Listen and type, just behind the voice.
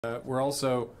We're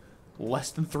also less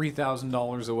than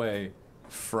 $3,000 away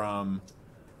from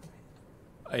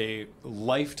a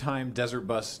lifetime Desert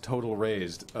Bus total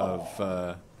raised of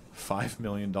 $5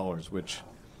 million, which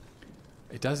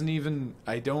it doesn't even.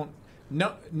 I don't.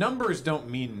 No, numbers don't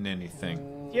mean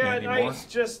anything. Yeah, anymore. it's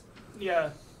just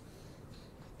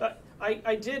But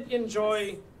I did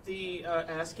enjoy the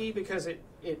ASCII because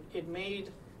it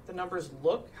made the numbers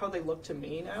look how they look to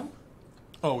me now.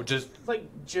 Oh, just like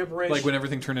gibberish. Like when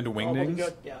everything turned into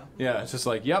wingdings. Yeah. Yeah, it's just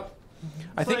like, yep.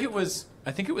 I think it was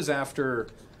after.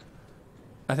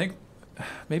 I think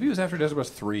maybe it was after Desert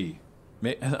Bus 3.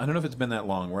 I don't know if it's been that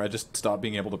long where I just stopped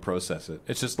being able to process it.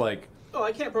 It's just like. Oh,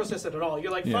 I can't process it at all.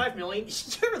 You're like, Yeah. 5 million?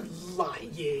 You're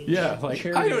lying. Yeah, like,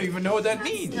 Charity. I don't even know what that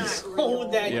means. Oh,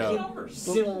 that Yeah.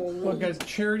 Look, guys,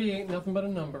 charity ain't nothing but a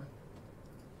number.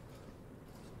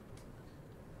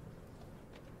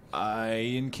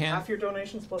 Half your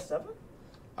donations plus 7?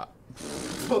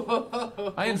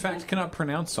 I, in fact, cannot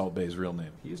pronounce Salt Bay's real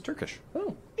name. He is Turkish.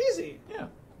 Oh. Easy. Yeah.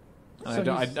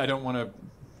 So I don't want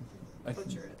to...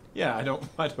 Butcher it. Yeah, I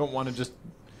don't want to just...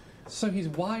 So he's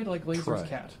wide like Laser's Try.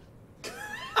 cat.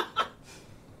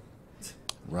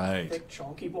 Right. Big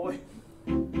chonky boy.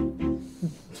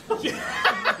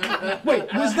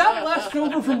 Wait, was that left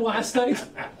over from last night?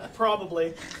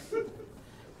 Probably.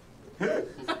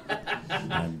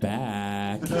 I'm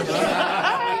back. We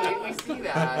see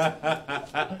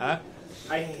that.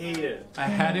 I hate it. I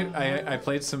had it. I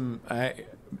played some.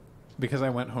 Because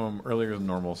I went home earlier than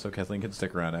normal, so Kathleen could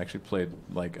stick around. I actually played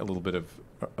like a little bit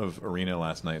of Arena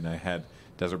last night, and I had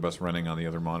Desert Bus running on the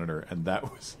other monitor, and that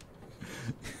was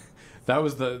that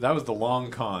was the long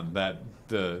con. That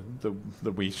the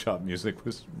Wii Shop music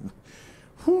was,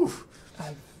 whew.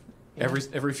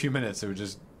 Every few minutes it would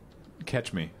just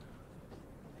catch me.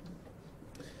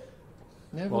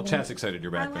 Well, chat's excited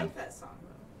you're back. I like that song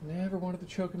though. Never wanted to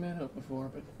choke a man out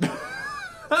before,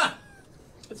 but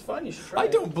It's fun. You should try I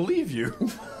it. don't believe you.